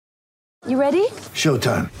You ready?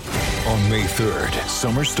 Showtime. On May 3rd,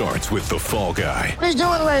 summer starts with The Fall Guy. Let's do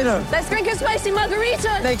it later. Let's drink a spicy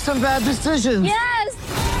margarita. Make some bad decisions. Yes!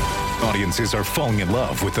 Audiences are falling in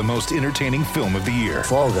love with the most entertaining film of the year.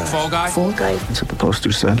 Fall Guy. Fall Guy? Fall guy. That's what the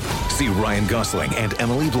poster said. See Ryan Gosling and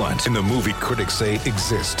Emily Blunt in the movie critics say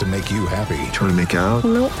exists to make you happy. Trying to make it out?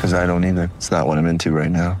 Nope. Because I don't either. It's not what I'm into right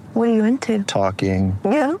now. What are you into? Talking.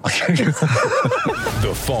 Yeah.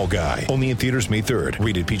 The Fall Guy. Only in theaters May 3rd.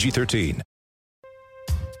 Rated PG-13.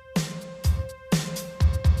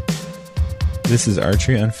 This is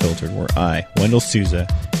Archery Unfiltered, where I, Wendell Souza,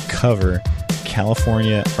 cover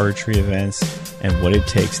California archery events and what it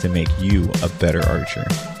takes to make you a better archer.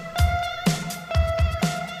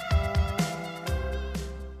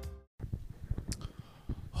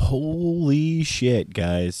 Holy shit,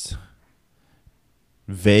 guys.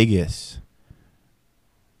 Vegas.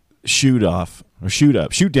 Shoot down.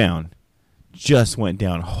 Just went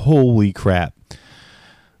down. Holy crap.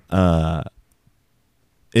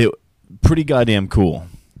 It pretty goddamn cool,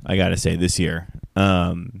 I gotta say, this year.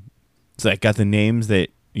 So I got the names that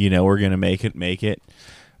are gonna make it.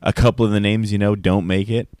 A couple of the names don't make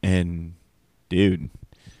it, and dude,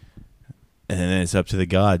 and then it's up to the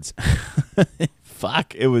gods.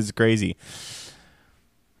 Fuck, it was crazy.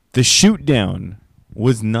 The shoot down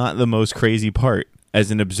was not the most crazy part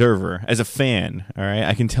as an observer, as a fan. All right,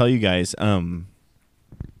 I can tell you guys. I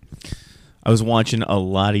was watching a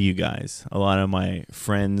lot of you guys, a lot of my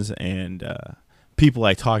friends and people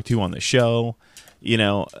I talked to on the show.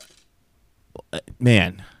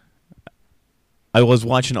 Man, I was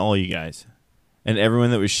watching all you guys and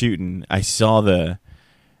everyone that was shooting. I saw the,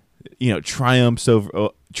 triumphs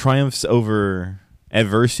over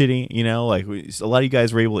adversity. Like a lot of you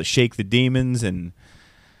guys were able to shake the demons, and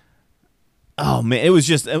oh man, it was.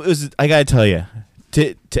 I gotta tell you,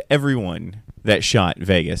 to everyone that shot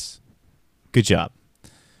Vegas. Good job.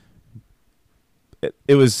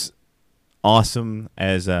 It was awesome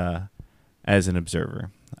as an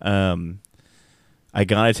observer. I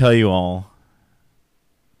gotta tell you all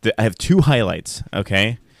that I have two highlights.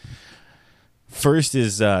 Okay, first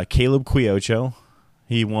is Caleb Quiocho.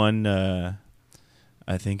 He won.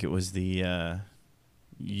 I think it was the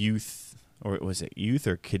youth, or was it youth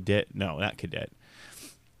or cadet? No, not cadet.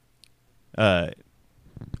 I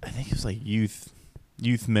think it was like youth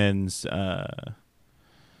men's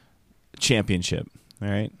championship. All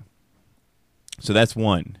right, so that's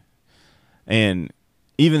one. And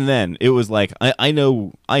even then, it was like I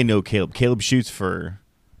know Caleb. Caleb shoots for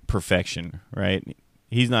perfection, right?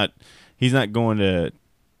 He's not going to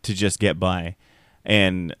just get by.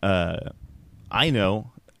 And I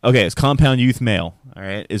know. Okay, it's compound youth male. All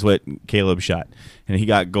right, is what Caleb shot, and he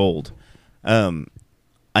got gold.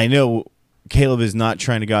 I know Caleb is not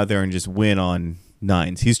trying to go out there and just win on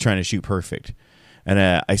nines. He's trying to shoot perfect.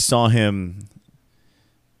 And I saw him,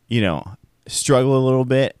 struggle a little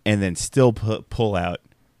bit and then still pull out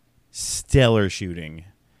stellar shooting.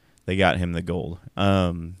 They got him the gold.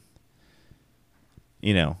 I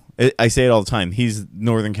say it all the time. He's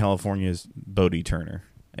Northern California's Bodie Turner.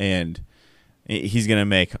 And he's going to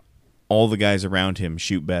make all the guys around him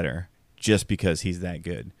shoot better just because he's that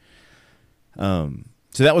good. So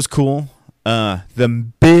that was cool.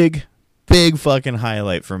 The big fucking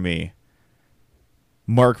highlight for me,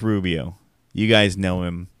 Mark Rubio. You guys know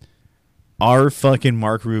him. Our fucking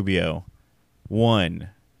Mark Rubio won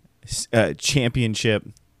championship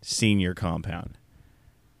senior compound.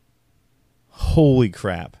 Holy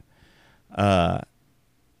crap. I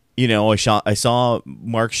saw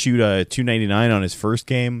Mark shoot a 299 on his first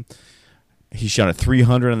game. He shot a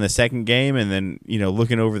 300 on the second game, and then,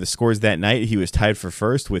 looking over the scores that night, he was tied for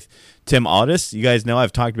first with Tim Audis. You guys know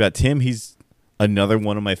I've talked about Tim. He's another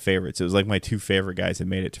one of my favorites. It was like my two favorite guys that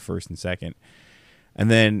made it to first and second. And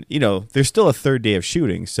then, there's still a third day of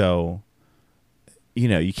shooting, so,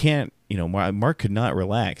 you can't, Mark could not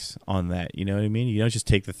relax on that. You know what I mean? You don't just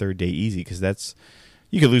take the third day easy, because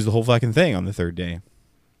you could lose the whole fucking thing on the third day.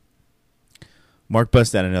 Mark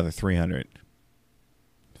busted out another 300.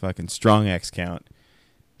 Fucking strong X count.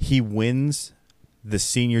 He wins the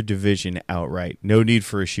senior division outright. No need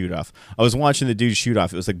for a shoot-off. I was watching the dude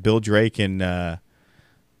shoot-off. It was like Bill Drake and,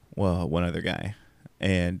 one other guy.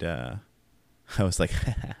 And I was like,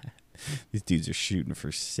 these dudes are shooting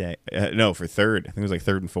for for third. I think it was like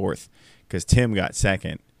third and fourth. Because Tim got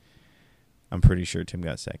second. I'm pretty sure Tim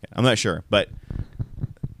got second. I'm not sure, but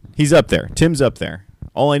he's up there. Tim's up there.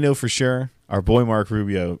 All I know for sure, our boy Mark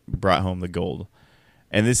Rubio brought home the gold.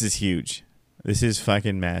 And this is huge. This is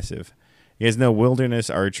fucking massive. You guys know Wilderness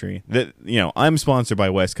Archery. I'm sponsored by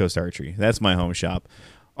West Coast Archery. That's my home shop.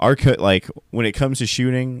 like when it comes to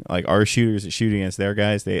shooting, like our shooters that shoot against their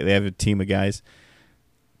guys, they have a team of guys.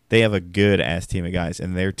 They have a good ass team of guys,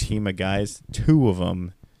 and their team of guys, 2 of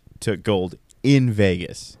them took gold in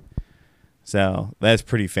Vegas. So that's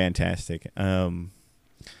pretty fantastic. I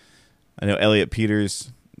know Elliot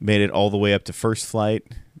Peters made it all the way up to first flight.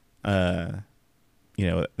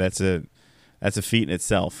 That's a feat in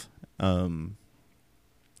itself.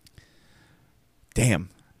 Damn,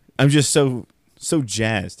 I'm just so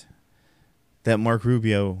jazzed that Mark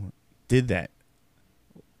Rubio did that.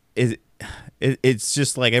 It's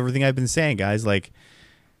just like everything I've been saying, guys. Like,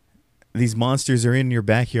 these monsters are in your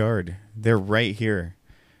backyard. They're right here.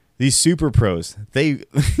 These super pros, they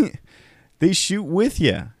they shoot with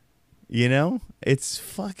you. You know, it's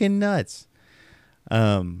fucking nuts.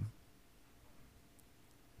 Man,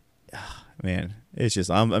 it's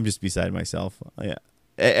just I'm just beside myself. Yeah,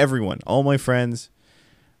 everyone, all my friends,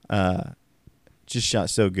 just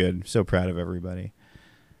shot so good. So proud of everybody.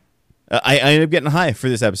 I ended up getting high for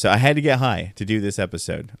this episode. I had to get high to do this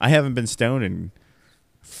episode. I haven't been stoned in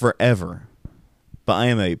forever, but I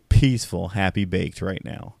am a peaceful, happy baked right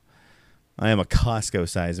now. I am a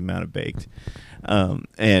Costco-sized amount of baked,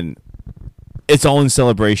 and it's all in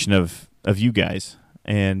celebration of you guys,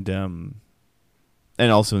 and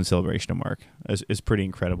also in celebration of Mark. It's pretty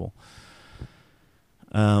incredible.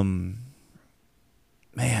 Man,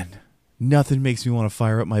 nothing makes me want to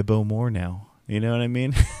fire up my bow more now. You know what I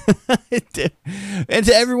mean? And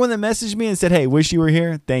to everyone that messaged me and said, hey, wish you were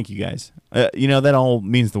here, thank you guys. That all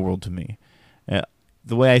means the world to me.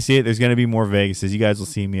 The way I see it, there's going to be more Vegases. You guys will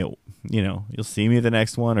see me at, you'll see me at the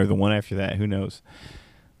next one or the one after that. Who knows?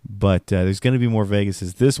 But there's going to be more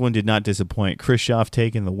Vegases. This one did not disappoint. Khrushchev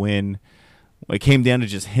taking the win. It came down to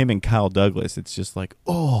just him and Kyle Douglas. It's just like,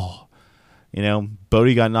 oh.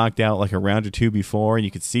 Bodie got knocked out like a round or 2 before, and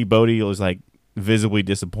you could see Bodie was like, visibly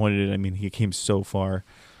disappointed. I mean, he came so far.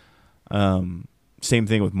 Same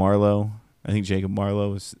thing with Marlowe. I think Jacob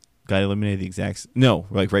Marlowe got eliminated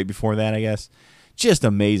like right before that, I guess. Just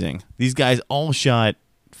amazing. These guys all shot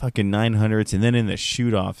fucking 900s, and then in the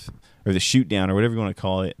shoot-off, or the shoot-down, or whatever you want to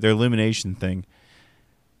call it, their elimination thing,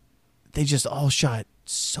 they just all shot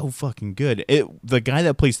so fucking good. The guy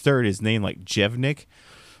that placed third is named like Jevnik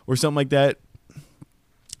or something like that.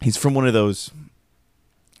 He's from one of those...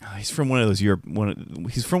 He's from one of those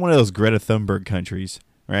Greta Thunberg countries,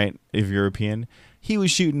 right? If European, he was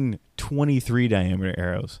shooting 23 diameter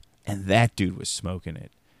arrows, and that dude was smoking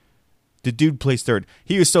it. The dude placed third.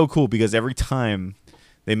 He was so cool because every time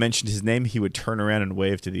they mentioned his name, he would turn around and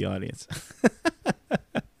wave to the audience.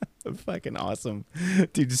 Fucking awesome,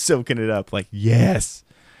 dude, soaking it up. Like, yes,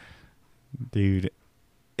 dude,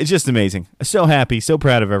 it's just amazing. So happy, so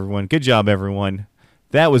proud of everyone. Good job, everyone.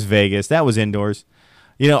 That was Vegas. That was indoors.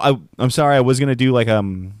 I'm sorry, I was gonna do like a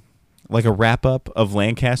wrap up of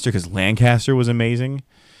Lancaster because Lancaster was amazing.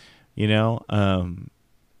 You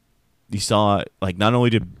saw like not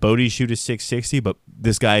only did Bodie shoot a 660, but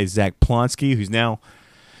this guy Zach Plonsky, who's now,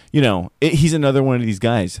 he's another one of these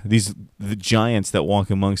guys, the giants that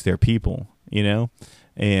walk amongst their people.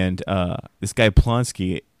 And this guy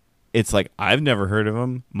Plonsky. It's like, I've never heard of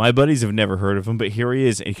him. My buddies have never heard of him, but here he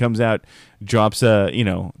is. He comes out, drops a,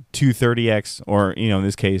 230X, or, in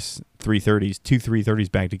this case, 330s, 2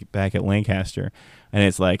 330s back at Lancaster. And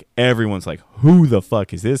it's like, everyone's like, who the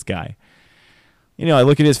fuck is this guy? I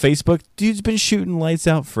look at his Facebook. Dude's been shooting lights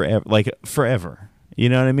out forever. You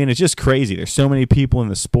know what I mean? It's just crazy. There's so many people in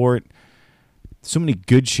the sport, so many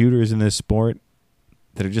good shooters in this sport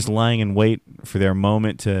that are just lying in wait for their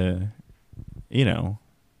moment to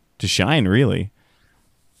shine, really.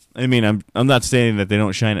 I mean, I'm not saying that they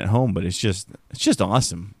don't shine at home, but it's just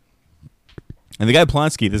awesome. And the guy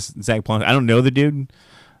Plonsky, this Zach Plonsky, I don't know the dude.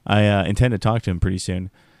 I intend to talk to him pretty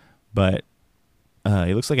soon, but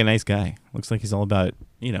he looks like a nice guy. Looks like he's all about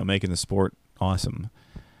making the sport awesome.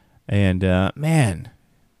 And man,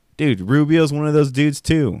 dude, Rubio's one of those dudes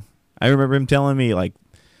too. I remember him telling me like,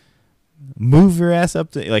 move your ass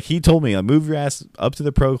up to, like he told me, move your ass up to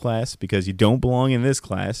the pro class because you don't belong in this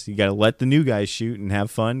class. You got to let the new guys shoot and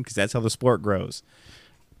have fun because that's how the sport grows.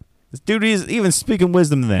 This dude is even speaking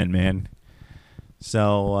wisdom then, man.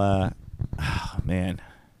 So, man,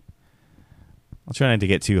 I'll try not to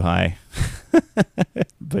get too high,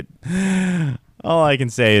 but all I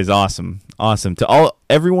can say is awesome. To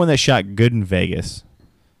everyone that shot good in Vegas,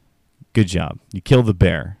 good job. You killed the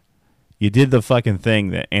bear. You did the fucking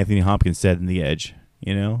thing that Anthony Hopkins said in The Edge,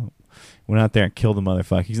 Went out there and killed the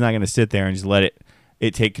motherfucker. He's not going to sit there and just let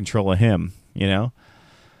it take control of him, To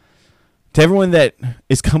everyone that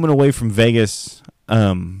is coming away from Vegas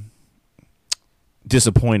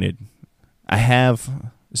disappointed, I have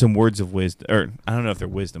some words of wisdom, or I don't know if they're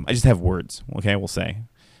wisdom. I just have words. Okay, we'll say.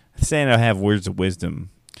 Saying I have words of wisdom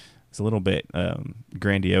is a little bit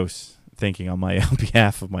grandiose thinking on my on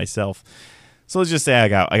behalf of myself. So let's just say I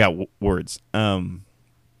got words. I've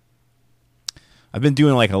been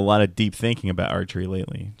doing like a lot of deep thinking about archery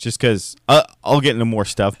lately, just because I'll get into more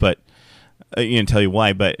stuff, but tell you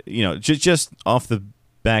why. But just off the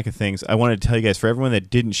back of things, I wanted to tell you guys, for everyone that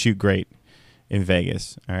didn't shoot great in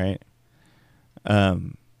Vegas, all right.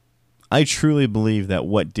 I truly believe that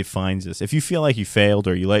what defines us, if you feel like you failed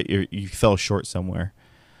or you fell short somewhere,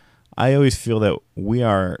 I always feel that we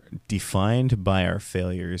are defined by our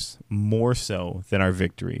failures more so than our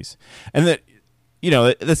victories, and that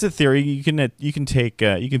that's a theory. You can take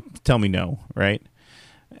you can tell me no, right?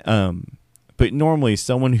 But normally,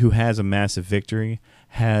 someone who has a massive victory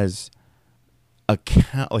has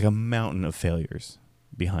like a mountain of failures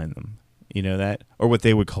behind them. You know that, or what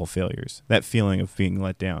they would call failures. That feeling of being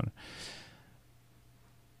let down.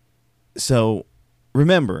 So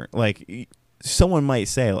remember, like, someone might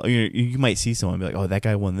say, you might see someone be like, "Oh, that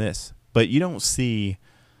guy won this," but you don't see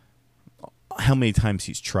how many times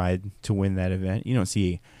he's tried to win that event. You don't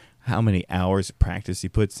see how many hours of practice he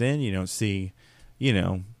puts in. You don't see,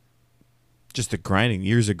 just the grinding,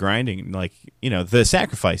 years of grinding, like, the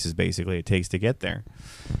sacrifices basically it takes to get there.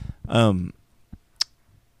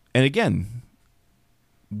 And again,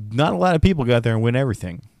 not a lot of people go out there and win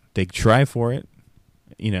everything. They try for it.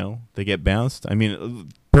 They get bounced. I mean,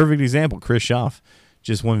 perfect example, Chris Schaff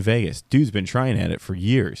just won Vegas. Dude's been trying at it for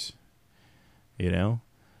years. And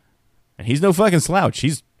he's no fucking slouch.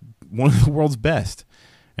 He's one of the world's best.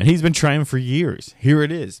 And he's been trying for years. Here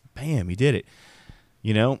it is. Bam, he did it.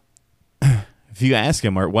 If you ask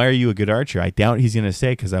him, why are you a good archer? I doubt he's going to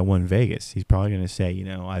say, because I won Vegas. He's probably going to say,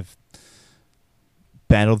 I've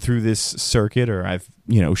battled through this circuit, or I've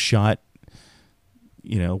shot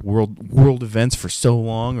world events for so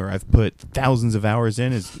long, or I've put thousands of hours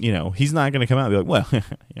in. He's not going to come out and be like, well,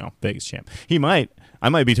 Vegas champ. I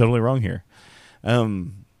might be totally wrong here,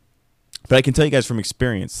 but I can tell you guys from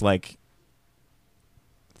experience, like,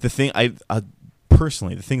 the thing I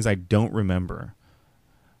personally, the things I don't remember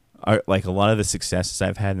are like a lot of the successes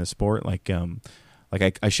I've had in the sport. Like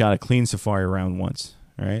I shot a clean safari round once,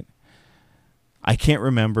 right? I can't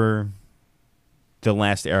remember the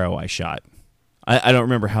last arrow I shot. I don't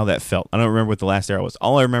remember how that felt. I don't remember what the last arrow was.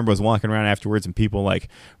 All I remember was walking around afterwards and people like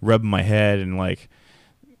rubbing my head and like,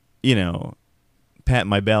 patting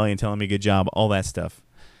my belly and telling me good job, all that stuff.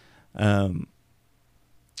 One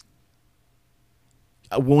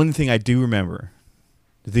thing I do remember,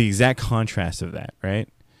 the exact contrast of that, right,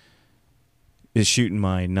 is shooting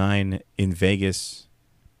my 9 in Vegas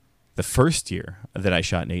the first year that I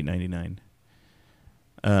shot an 899.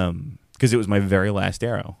 Because it was my very last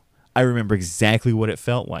arrow. I remember exactly what it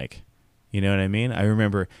felt like. You know what I mean? I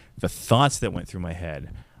remember the thoughts that went through my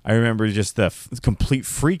head. I remember just the complete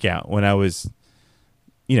freak out when I was,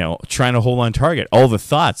 trying to hold on target. All the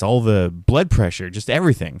thoughts, all the blood pressure, just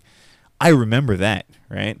everything. I remember that,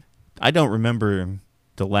 right? I don't remember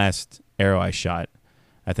the last arrow I shot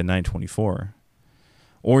at the 924.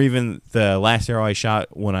 Or even the last arrow I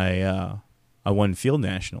shot when I won field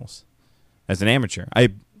nationals as an amateur.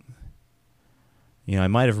 I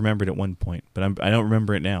might have remembered at one point, but I don't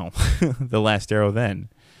remember it now. The last arrow then,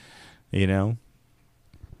 I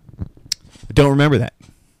don't remember that.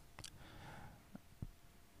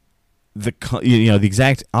 The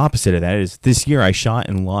exact opposite of that is this year I shot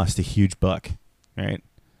and lost a huge buck, right?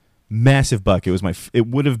 Massive buck. It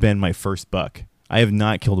would have been my first buck. I have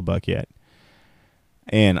not killed a buck yet.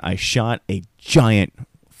 And I shot a giant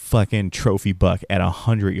fucking trophy buck at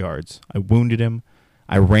 100 yards. I wounded him.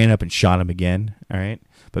 I ran up and shot him again, all right?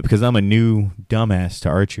 But because I'm a new dumbass to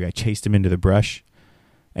archery, I chased him into the brush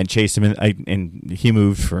and chased him, and he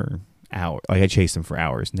moved for hours. Like, I chased him for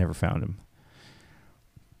hours, never found him.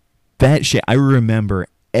 That shit, I remember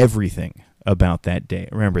everything about that day.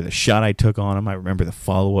 I remember the shot I took on him. I remember the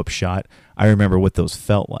follow-up shot. I remember what those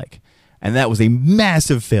felt like. And that was a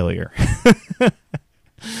massive failure.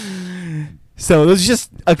 So those are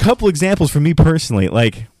just a couple examples for me personally.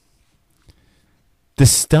 Like, the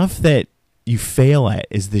stuff that you fail at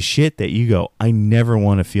is the shit that you go, I never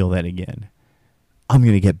want to feel that again. I'm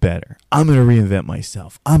going to get better. I'm going to reinvent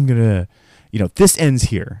myself. I'm going to, this ends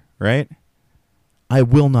here, right? I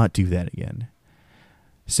will not do that again.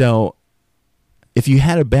 So if you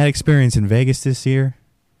had a bad experience in Vegas this year,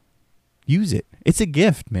 use it. It's a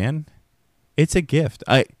gift, man. It's a gift.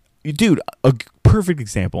 Dude, a perfect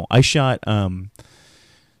example. I shot, well,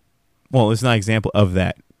 it's not an example of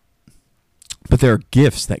that, but there are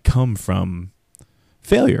gifts that come from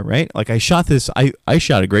failure, right? Like I shot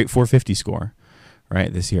a great 450 score,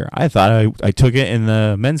 right, this year. I thought I took it in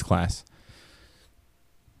the men's class.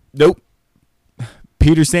 Nope.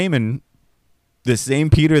 Peter Saman, the same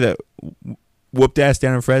Peter that whooped ass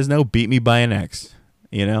down in Fresno, beat me by an X,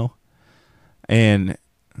 you know? And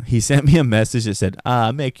he sent me a message that said,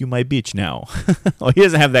 make you my bitch now. Well, he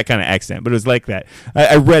doesn't have that kind of accent, but it was like that.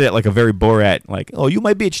 I read it like a very Borat, like, oh, you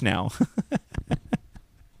my bitch now.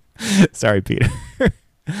 Sorry, Peter.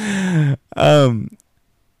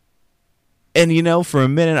 And, you know, for a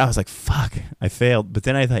minute, I was like, fuck, I failed. But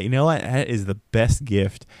then I thought, you know what? That is the best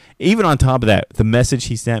gift. Even on top of that, the message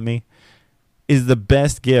he sent me is the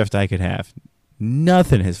best gift I could have.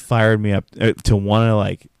 Nothing has fired me up to want to,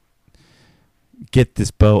 like, get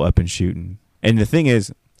this bow up and shooting. And the thing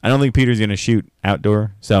is, I don't think Peter's going to shoot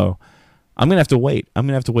outdoor. So I'm going to have to wait. I'm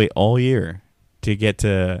going to have to wait all year to get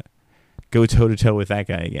to go toe-to-toe with that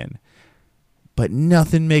guy again. But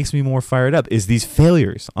nothing makes me more fired up is these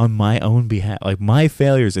failures on my own behalf. Like, my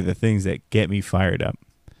failures are the things that get me fired up.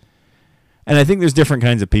 And I think there's different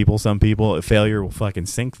kinds of people. Some people, a failure will fucking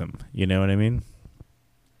sink them. You know what I mean?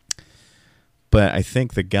 But I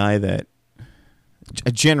think the guy that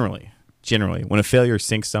generally, when a failure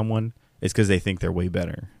sinks someone, it's because they think they're way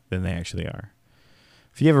better than they actually are.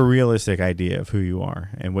 If you have a realistic idea of who you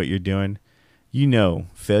are and what you're doing, you know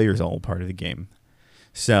failure is all part of the game.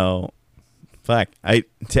 So, fuck.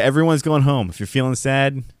 To everyone's going home, if you're feeling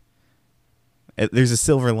sad, there's a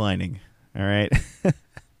silver lining, all right?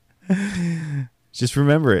 Just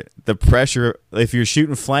remember it. The pressure, if you're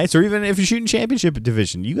shooting flights or even if you're shooting championship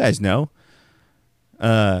division, you guys know.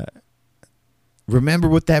 Remember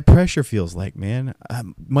what that pressure feels like, man.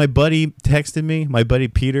 My buddy texted me, my buddy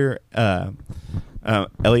Peter,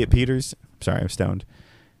 Elliot Peters. Sorry, I'm stoned.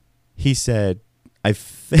 He said,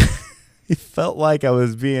 he felt like I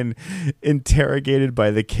was being interrogated by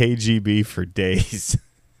the KGB for days.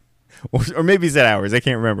 or maybe he said hours. I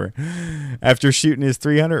can't remember. After shooting his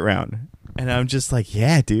 300 round. And I'm just like,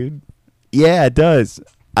 yeah, dude. Yeah, it does.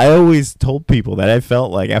 I always told people that I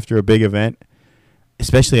felt like after a big event,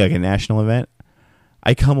 especially like a national event,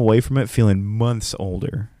 I come away from it feeling months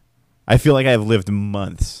older. I feel like I've lived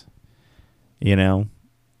months, you know?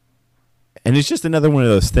 And it's just another one of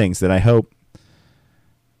those things that I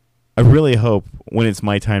really hope when it's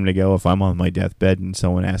my time to go, if I'm on my deathbed and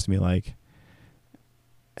someone asks me like,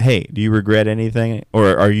 hey, do you regret anything?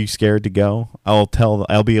 Or are you scared to go? I'll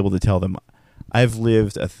be able to tell them I've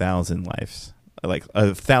lived 1,000 lives, like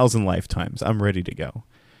 1,000 lifetimes. I'm ready to go.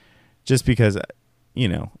 Just because, you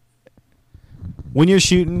know, when you're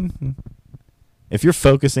shooting, if you're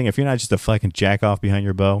focusing, if you're not just a fucking jack off behind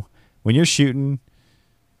your bow, when you're shooting,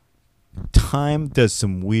 time does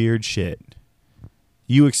some weird shit.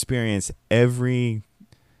 You experience every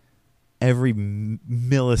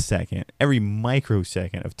millisecond, every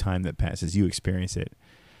microsecond of time that passes, you experience it.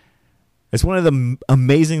 It's one of the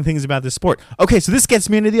amazing things about this sport. Okay, so this gets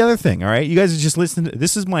me into the other thing, all right? You guys are just listening.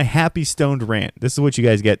 This is my happy stoned rant. This is what you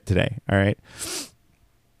guys get today, all right?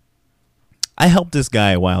 I helped this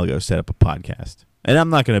guy a while ago set up a podcast. And I'm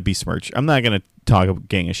not going to besmirch. I'm not going to talk a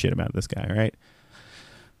gang of shit about this guy, all right?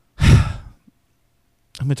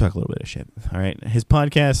 I'm going to talk a little bit of shit, all right? His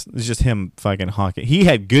podcast is just him fucking hawking. He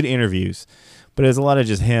had good interviews, but there's a lot of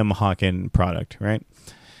just him hawking product, right?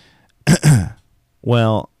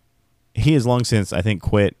 Well, he has long since, I think,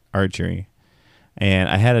 quit archery. And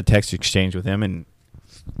I had a text exchange with him, and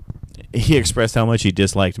he expressed how much he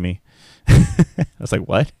disliked me. I was like,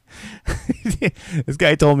 what? This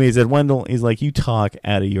guy told me, he said, Wendell, he's like, you talk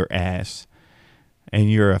out of your ass,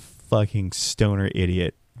 and you're a fucking stoner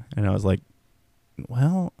idiot. And I was like,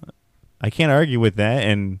 well, I can't argue with that.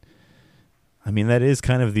 And I mean, that is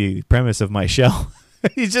kind of the premise of my show.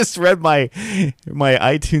 He just read my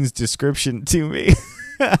iTunes description to me.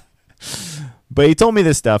 But he told me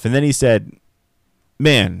this stuff, and then he said,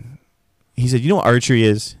 man, he said, you know what archery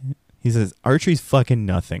is? He says, archery's fucking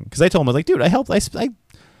nothing. Because I told him, I was like, dude,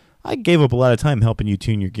 I gave up a lot of time helping you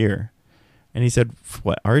tune your gear. And he said,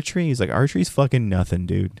 what, archery? He's like, archery's fucking nothing,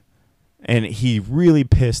 dude. And he really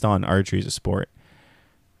pissed on archery as a sport.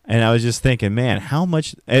 And I was just thinking, man, how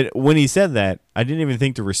much... And when he said that, I didn't even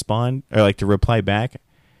think to respond or like to reply back.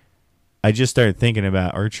 I just started thinking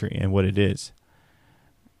about archery and what it is.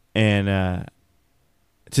 And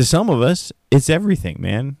to some of us, it's everything,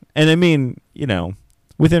 man. And I mean, you know,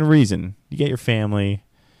 within reason. You get your family.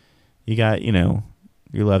 You got, you know,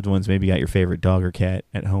 your loved ones. Maybe you got your favorite dog or cat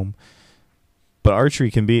at home. But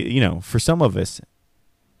archery can be, you know, for some of us,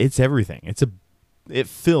 it's everything. It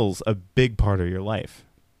fills a big part of your life.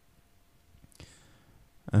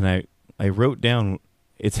 And I wrote down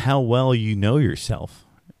It's how well you know yourself,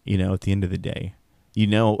 at the end of the day.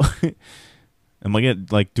 Am I going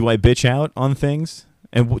to, do I bitch out on things?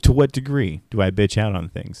 And to what degree do I bitch out on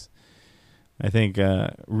things? I think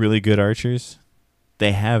really good archers,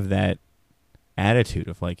 they have that attitude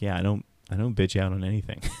of I don't bitch out on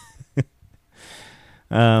anything.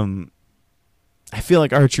 I feel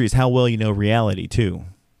like archery is how well you know reality too,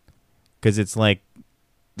 because it's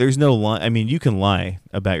there's no lie. I mean, you can lie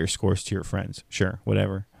about your scores to your friends, sure,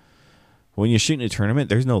 whatever. When you shoot in a tournament,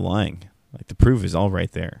 there's no lying. The proof is all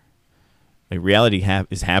right there. Reality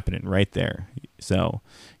is happening right there. So,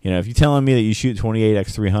 if you're telling me that you shoot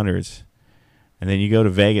 28x300s, and then you go to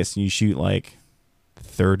Vegas and you shoot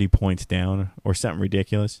 30 points down or something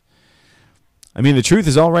ridiculous, I mean, the truth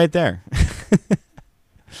is all right there.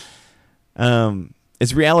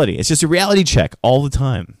 It's reality. It's just a reality check all the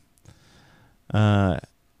time.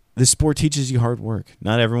 This sport teaches you hard work.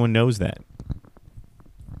 Not everyone knows that.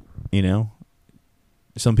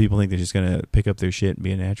 Some people think they're just going to pick up their shit and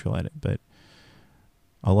be a natural at it. But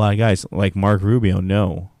a lot of guys like Mark Rubio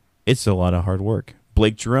know it's a lot of hard work.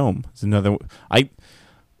 Blake Jerome is another.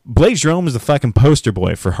 Blake Jerome is the fucking poster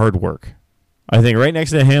boy for hard work. I think right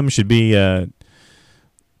next to him should be. Oh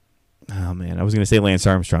man, I was going to say Lance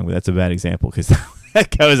Armstrong, but that's a bad example because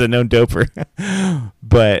that guy was a known doper.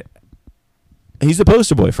 But he's the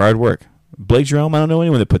poster boy for hard work. Blake Jerome, I don't know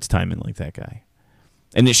anyone that puts time in like that guy,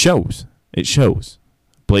 and it shows. It shows.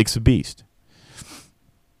 Blake's a beast.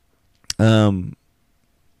 Another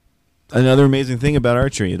amazing thing about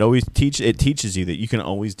archery, it teaches you that you can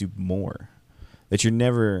always do more. That you're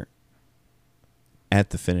never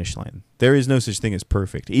at the finish line. There is no such thing as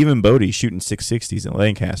perfect. Even Bodie's shooting 660s at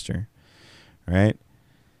Lancaster, right?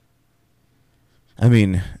 I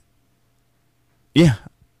mean, yeah,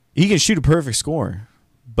 he can shoot a perfect score,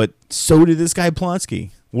 but so did this guy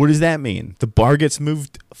Plonsky. What does that mean? The bar gets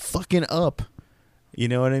moved fucking up. You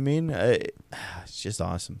know what I mean? It's just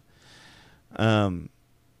awesome.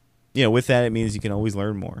 With that, it means you can always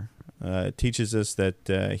learn more. It teaches us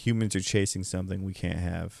that humans are chasing something we can't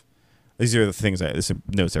have. These are the things this are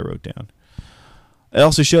notes I wrote down. It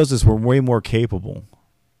also shows us we're way more capable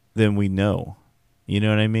than we know. You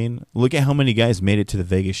know what I mean? Look at how many guys made it to the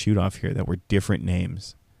Vegas shoot-off here that were different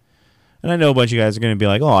names. And I know a bunch of guys are going to be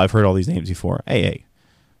like, oh, I've heard all these names before. Hey,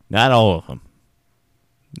 not all of them.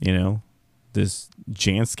 This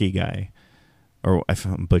Jansky guy, or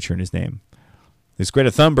I'm butchering his name. This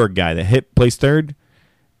Greta Thunberg guy that placed third,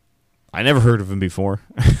 I never heard of him before.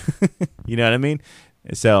 You know what I mean?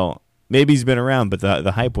 So maybe he's been around, but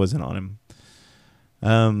the hype wasn't on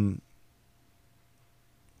him.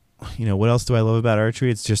 What else do I love about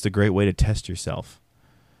archery? It's just a great way to test yourself.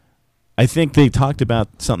 I think they talked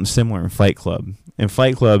about something similar in Fight Club. In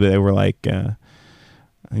Fight Club, they were like, I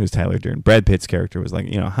think it was Tyler Durden. Brad Pitt's character was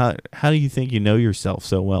like, how do you think you know yourself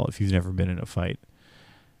so well if you've never been in a fight?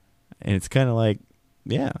 And it's kind of like,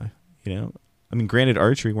 yeah, I mean, granted,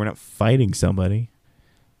 archery, we're not fighting somebody,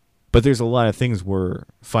 but there's a lot of things we're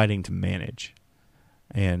fighting to manage.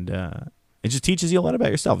 And it just teaches you a lot about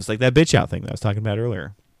yourself. It's like that bitch out thing that I was talking about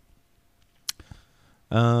earlier.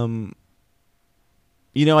 I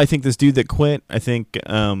think this dude that quit, I think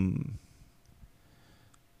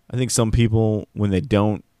some people, when they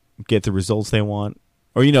don't get the results they want,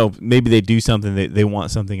 or, maybe they do something, they want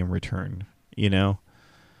something in return, And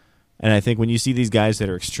I think when you see these guys that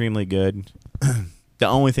are extremely good, the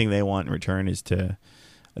only thing they want in return is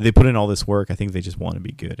they put in all this work. I think they just want to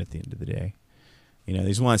be good at the end of the day. They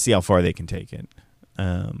just want to see how far they can take it.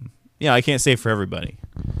 I can't say for everybody,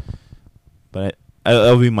 but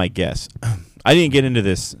that'll be my guess. I didn't get into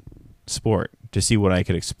this sport to see what I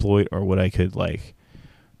could exploit or what I could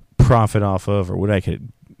profit off of or what I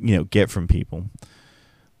could, get from people.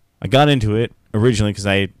 I got into it originally because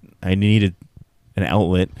I needed an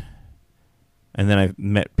outlet. And then I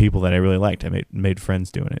met people that I really liked. I made friends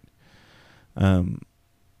doing it. And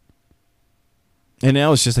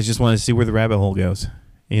now it's just, I just want to see where the rabbit hole goes.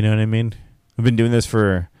 You know what I mean? I've been doing this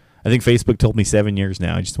for, I think Facebook told me 7 years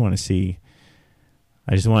now. I just want to see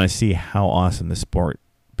how awesome the sport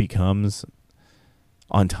becomes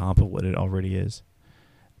on top of what it already is.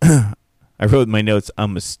 I wrote in my notes,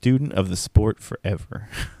 I'm a student of the sport forever.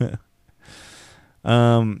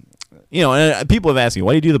 And people have asked me,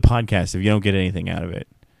 why do you do the podcast if you don't get anything out of it?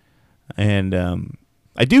 And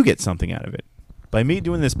I do get something out of it. By me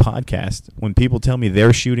doing this podcast, when people tell me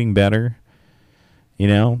they're shooting better,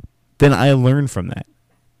 then I learn from that.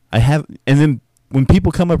 And then when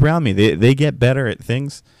people come up around me, they get better at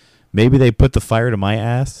things. Maybe they put the fire to my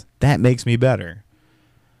ass. That makes me better.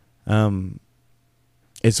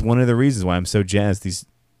 It's one of the reasons why I'm so jazzed. These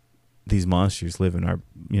these monsters live in our,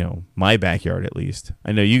 my backyard at least.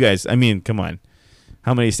 I know you guys. I mean, come on.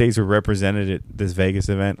 How many states were represented at this Vegas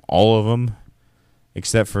event? All of them,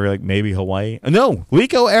 except for like maybe Hawaii. No,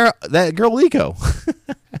 Liko, that girl Liko.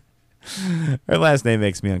 Her last name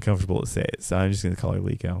makes me uncomfortable to say it, so I'm just going to call her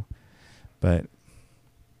Liko. But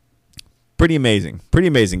pretty amazing,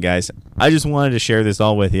 guys. I just wanted to share this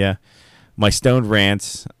all with you. My stoned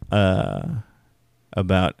rants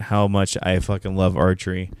about how much I fucking love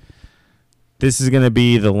archery. This is going to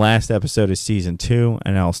be the last episode of Season 2,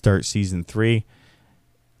 and I'll start Season 3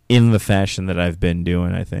 in the fashion that I've been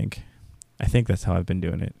doing, I think. I think that's how I've been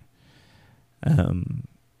doing it.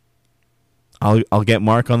 I'll get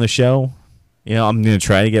Mark on the show. I'm going to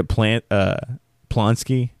try to get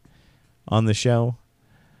Plonsky on the show.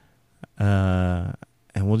 And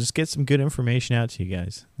we'll just get some good information out to you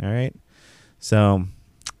guys. All right? So,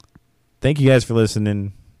 thank you guys for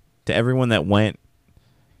listening. To everyone that went,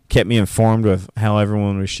 kept me informed of how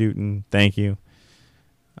everyone was shooting. Thank you.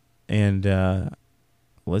 And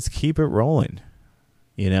let's keep it rolling.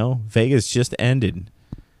 Vegas just ended.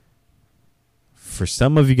 For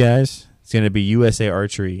some of you guys, it's going to be USA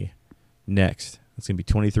Archery next. It's going to be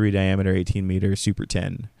 23 diameter, 18 meter, Super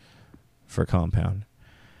 10 for compound.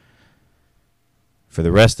 For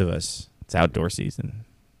the rest of us, it's outdoor season.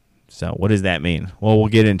 So what does that mean? Well, we'll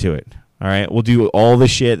get into it. All right, we'll do all the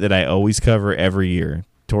shit that I always cover every year.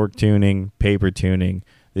 Torque tuning, paper tuning.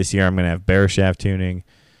 This year I'm going to have barrel shaft tuning,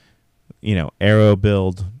 arrow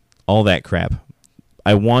build, all that crap.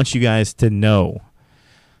 I want you guys to know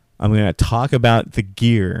I'm going to talk about the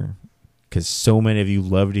gear because so many of you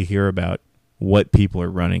love to hear about what people are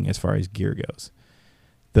running as far as gear goes.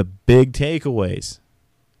 The big takeaways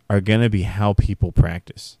are going to be how people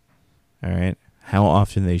practice. All right? How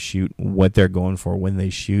often they shoot, what they're going for when they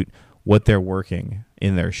shoot, what they're working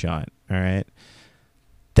in their shot. All right?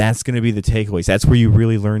 That's going to be the takeaways. That's where you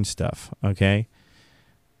really learn stuff, okay?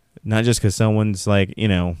 Not just because someone's like,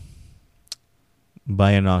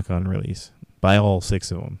 buy a knock-on release. Buy all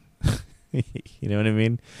 6 of them. You know what I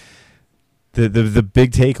mean? The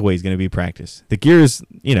big takeaway is going to be practice. The gear is,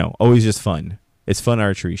 always just fun. It's fun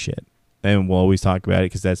archery shit. And we'll always talk about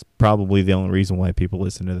it because that's probably the only reason why people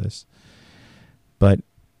listen to this. But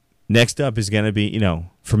next up is going to be,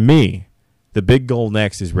 for me, the big goal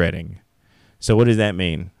next is Reading. So what does that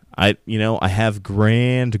mean? I have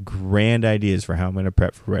grand ideas for how I'm going to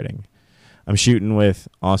prep for Reading. I'm shooting with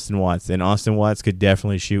Austin Watts, and Austin Watts could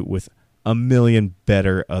definitely shoot with a million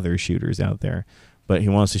better other shooters out there. But he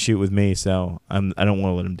wants to shoot with me, so I don't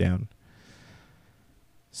want to let him down.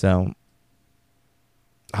 So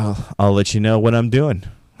I'll let you know what I'm doing.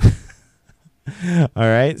 All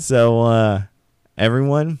right, so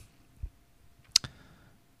everyone,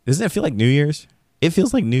 doesn't it feel like New Year's? It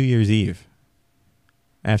feels like New Year's Eve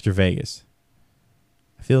after Vegas.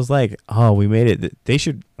 It feels like, we made it. They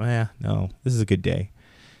should, no, this is a good day.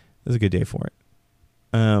 This is a good day for it.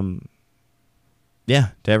 Yeah,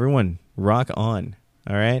 to everyone, rock on.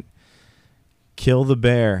 All right? Kill the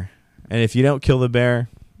bear. And if you don't kill the bear,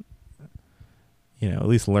 at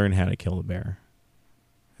least learn how to kill the bear.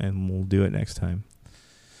 And we'll do it next time.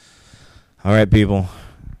 All right, people.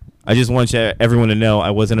 I just want everyone to know I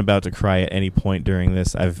wasn't about to cry at any point during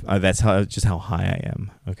this. That's how high I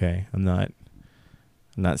am. Okay? I'm not.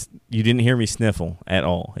 You didn't hear me sniffle at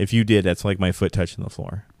all. If you did, that's like my foot touching the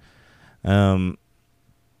floor. Man,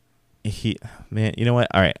 you know what?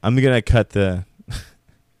 All right, I'm gonna cut the.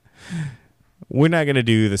 We're not gonna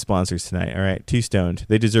do the sponsors tonight. All right, Too Stoned.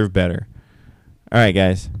 They deserve better. All right,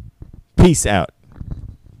 guys. Peace out.